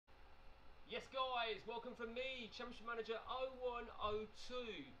Yes guys, welcome from me, Championship Manager 0102.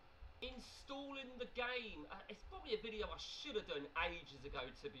 Installing the game. It's probably a video I should have done ages ago,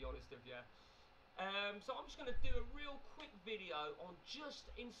 to be honest with you. So I'm just going to do a real quick video on just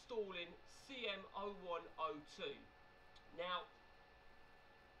installing CM0102. Now,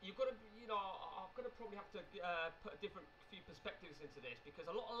 you've got to, I'm going to probably have to put a different few perspectives into this, because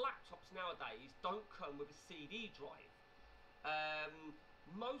a lot of laptops nowadays don't come with a CD drive.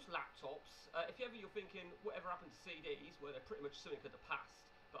 Most laptops, if you're thinking whatever happened to CDs, well, they're pretty much something of the past,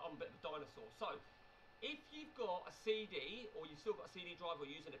 but I'm a bit of a dinosaur. So if you've got a CD, or you've still got a CD drive, or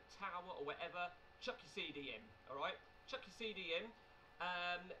you're using a tower or whatever, chuck your CD in, alright? Chuck your CD in,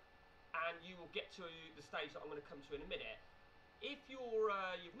 and you will get to the stage that I'm going to come to in a minute. If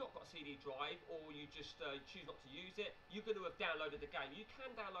you've not got a CD drive, or you just choose not to use it, you're going to have downloaded the game. You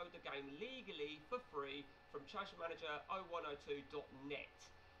can download the game legally for free from championshipmanager0102.net.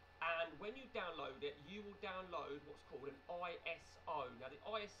 And when you download it, you will download what's called an ISO. Now the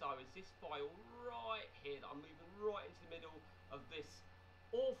ISO is this file right here that I'm moving right into the middle of this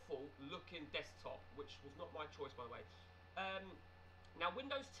awful looking desktop, which was not my choice, by the way. Now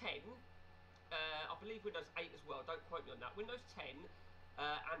Windows 10, I believe Windows 8 as well, don't quote me on that. Windows 10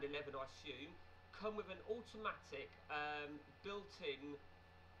 and 11, I assume, come with an automatic built-in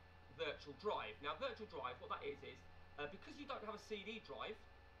virtual drive. Now virtual drive, what that is because you don't have a CD drive,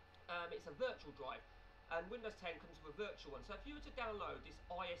 it's a virtual drive, and Windows 10 comes with a virtual one. So if you were to download this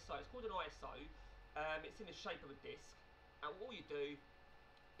ISO, it's called an ISO, it's in the shape of a disk, and all you do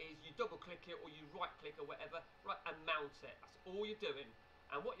is you double click it, or you right click or whatever, right, and mount it. That's all you're doing.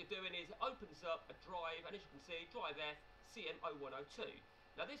 And what you're doing is it opens up a drive, and as you can see, drive F CM0102.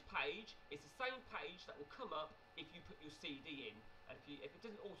 Now this page is the same page that will come up if you put your CD in. And if it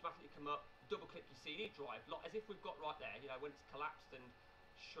doesn't automatically come up, double click your CD drive, like as if we've got right there, when it's collapsed and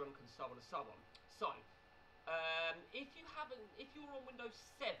shrunk and so on and so on. So, if you're on Windows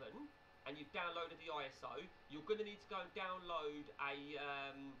 7 and you've downloaded the ISO, you're going to need to go and download a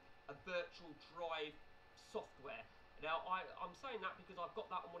virtual drive software. Now, I'm saying that because I've got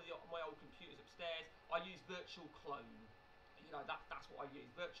that on one of my old computers upstairs. I use Virtual Clone. That's what I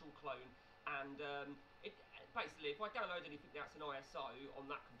use, Virtual Clone. And basically, if I download anything that's an ISO on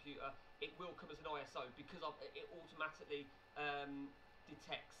that computer, it will come as an ISO because it automatically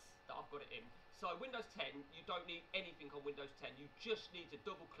detects that I've got it in. So Windows 10, you don't need anything on Windows 10. You just need to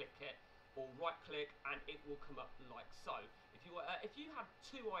double click it or right click, and it will come up like so. If you had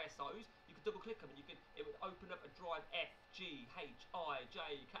two ISOs, you could double click them, and it would open up a drive F, G, H, I,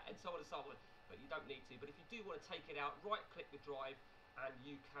 J, K, and so on and so on. But you don't need to. But if you do want to take it out, right click the drive, and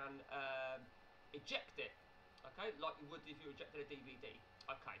you can eject it. Okay, like you would if you ejected a DVD.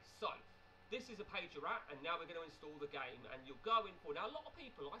 Okay, so this is a page you're at, and now we're going to install the game, and you'll go in for. Now a lot of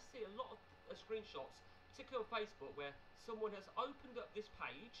people, I see a lot of screenshots, particularly on Facebook, where someone has opened up this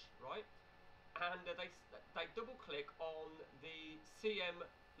page, right? And they double click on the CM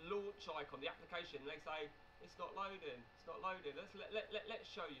launch icon, the application, and they say it's not loading, it's not loading. Let's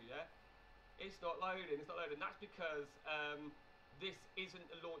show you, yeah. It's not loading, it's not loading. That's because this isn't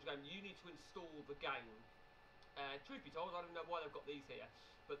a launch game. You need to install the game. Truth be told, I don't know why they've got these here,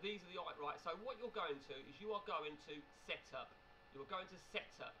 but these are the right. So what you're going to is you are going to setup. You're going to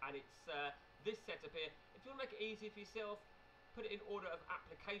setup, and it's this setup here. If you want to make it easy for yourself, put it in order of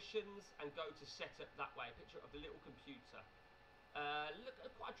applications and go to setup that way. A picture of the little computer. Look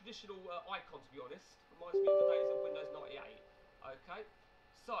at quite a traditional icon, to be honest. Reminds me of the days of Windows 98. Okay,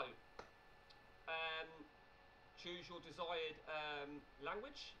 so choose your desired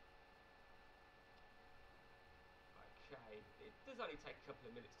language. Okay, it does only take a couple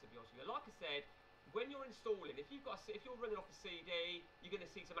of minutes, to be honest with you. Like I said, when you're installing, if you're running off a CD, you're going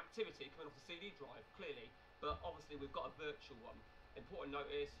to see some activity coming off the CD drive, clearly. But obviously we've got a virtual one. Important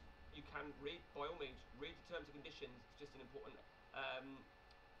notice, you can read, by all means, read the terms and conditions. It's just an important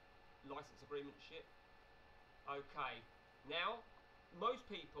license agreement shit. Okay, now most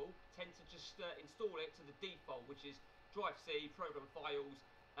people tend to just install it to the default, which is Drive C, Program Files,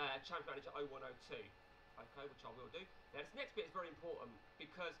 Challenge Manager 0102. Okay, which I will do. Now this next bit is very important,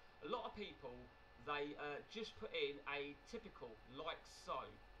 because a lot of people, they just put in a typical, like so.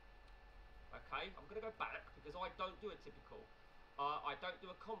 Okay, I'm going to go back because I don't do a typical. I don't do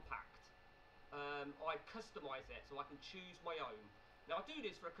a compact. I customize it so I can choose my own. Now I do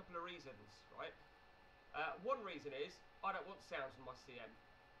this for a couple of reasons, right? One reason is I don't want sounds in my CM.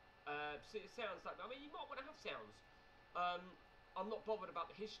 Sounds like, you might want to have sounds. I'm not bothered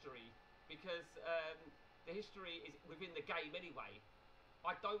about the history, because the history is within the game anyway.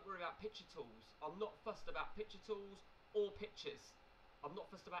 I don't worry about picture tools. I'm not fussed about picture tools or pictures. I'm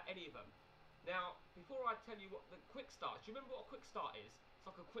not fussed about any of them. Now, before I tell you what the quick start, do you remember what a quick start is? It's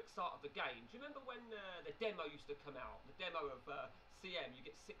like a quick start of the game. Do you remember when the demo used to come out? The demo of CM, you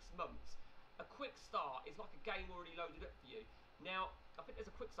get 6 months. A quick start is like a game already loaded up for you. Now, I think there's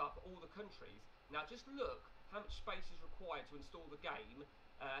a quick start for all the countries. Now, just look how much space is required to install the game.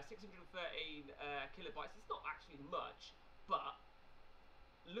 613 kilobytes. It's not actually much, but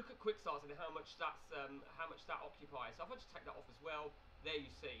look at quick starts and how much that occupies. So if I just take that off as well, there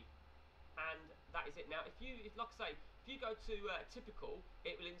you see. And that is it. Now, like I say, if you go to typical,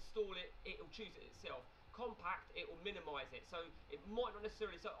 it will install it. It will choose it itself. Compact, it will minimise it. So it might not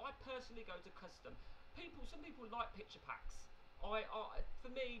necessarily. So I personally go to custom. Some people like picture packs. For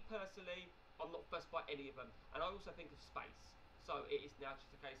me personally, I'm not fussed by any of them, and I also think of space. So it is now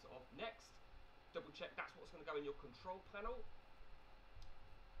just a case of next. Double check that's what's going to go in your control panel.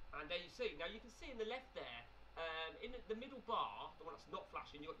 And there you see. Now you can see in the left there, in the middle bar, the one that's not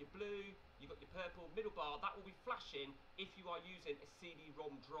flashing, you've got your blue, you've got your purple, middle bar, that will be flashing if you are using a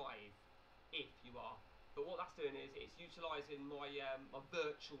CD-ROM drive, if you are. But what that's doing is, it's utilising my, my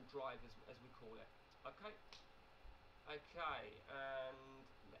virtual drive, as we call it. Okay? Okay, and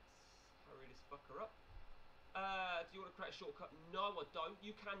let's hurry this fucker up. Do you want to create a shortcut? No, I don't.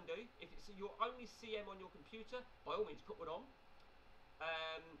 You can do. If it's your only CM on your computer, by all means put one on.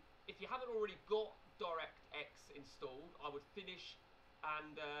 If you haven't already got DirectX installed, I would finish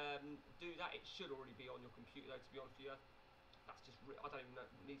and do that. It should already be on your computer, though, to be honest with you. That's just, I don't even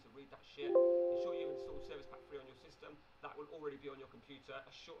need to read that shit. Ensure you've installed Service Pack 3 on your system. That will already be on your computer.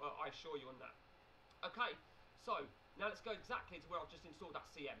 I assure you on that. Okay, so now let's go exactly to where I've just installed that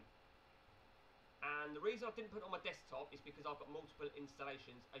CM. And the reason I didn't put it on my desktop is because I've got multiple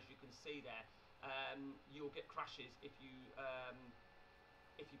installations, as you can see there. You'll get crashes if you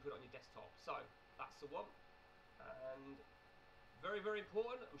put it on your desktop. So that's the one. And very, very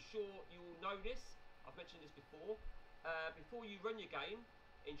important, I'm sure you will know this, I've mentioned this before. Before you run your game,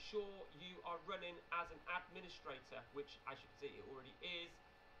 ensure you are running as an administrator, which, as you can see, it already is.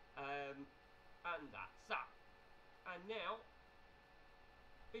 And that's that. And now,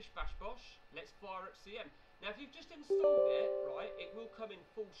 bish bash bosh, let's fire up CM. Now, if you've just installed it, right, it will come in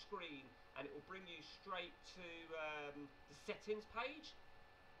full screen and it will bring you straight to the settings page.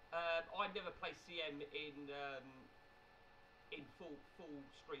 I never play CM in full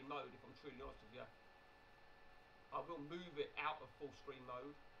screen mode, if I'm truly honest with you. I will move it out of full screen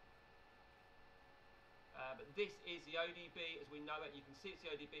mode. But this is the ODB as we know it. You can see it's the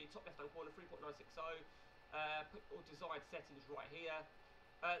ODB, top left hand corner, 3.960. Put all desired settings right here.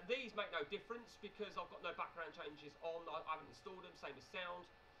 These make no difference because I've got no background changes on. I haven't installed them, same as sound.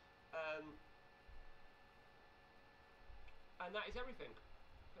 And that is everything.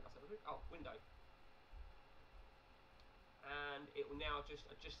 I think that's everything. Oh, window. And it will now just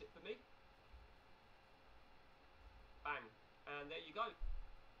adjust it for me. Bang. And there you go.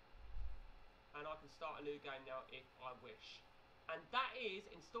 And I can start a new game now if I wish. And that is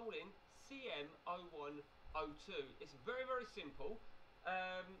installing CM0102. It's very, very simple.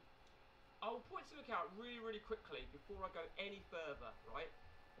 I'll point something out really, really quickly before I go any further, right?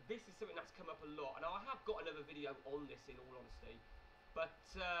 This is something that's come up a lot, and I have got another video on this in all honesty. But,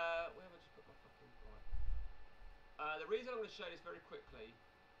 where have I just put my fucking... Right. The reason I'm going to show this very quickly,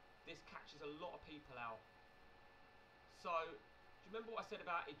 this catches a lot of people out. So, do you remember what I said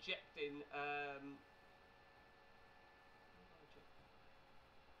about ejecting,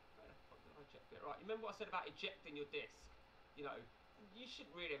 Right, you remember what I said about ejecting your disc? You know, you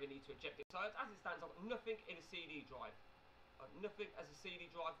shouldn't really ever need to eject it. So as it stands, I've got nothing in a CD drive. Nothing as a CD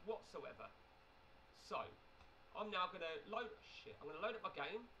drive whatsoever. So, I'm now going to load... Shit, I'm going to load up my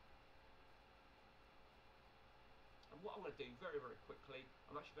game. And what I'm going to do very, very quickly,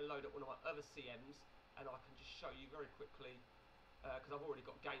 I'm actually going to load up one of my other CMs, and I can just show you very quickly, because I've already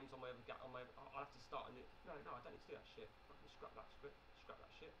got games on my other... I'll have to start a new... No, I don't need to do that shit. I can scrap that shit.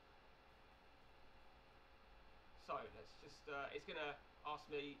 So, let's just... it's going to ask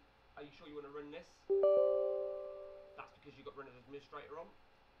me, are you sure you want to run this? That's because you've got run as administrator on.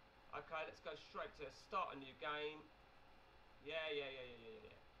 Okay, let's go straight to start a new game. Yeah.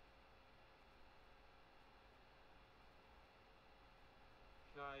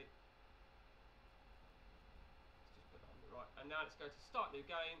 Okay. Let's just put that on the right. And now let's go to start new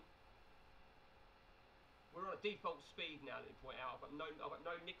game. We're on a default speed now, let me point out. I've got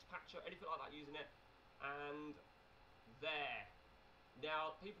no Nick's patch or anything like that using it. And there.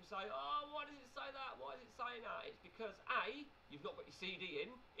 Now, people say, oh, why does it say that? Why is it saying that? It's because, A, you've not got your CD in,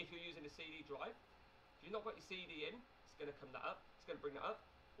 if you're using a CD drive. If you've not got your CD in, it's going to come that up. It's going to bring that up.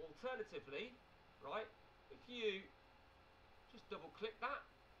 Alternatively, right, if you just double click that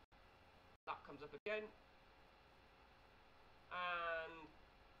comes up again. And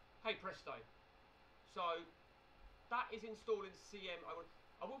hey presto. So that is installing CM. I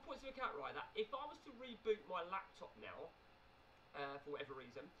will point something out, right, that if I was to reboot my laptop now, for whatever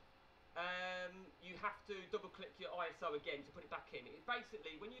reason, you have to double click your ISO again to put it back in.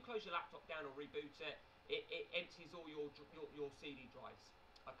 Basically, when you close your laptop down or reboot it, it empties all your CD drives.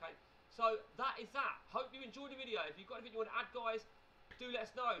 Okay, so that is that. Hope you enjoyed the video. If you've got anything you want to add, guys, do let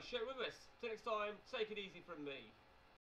us know. Share it with us. Till next time, take it easy from me.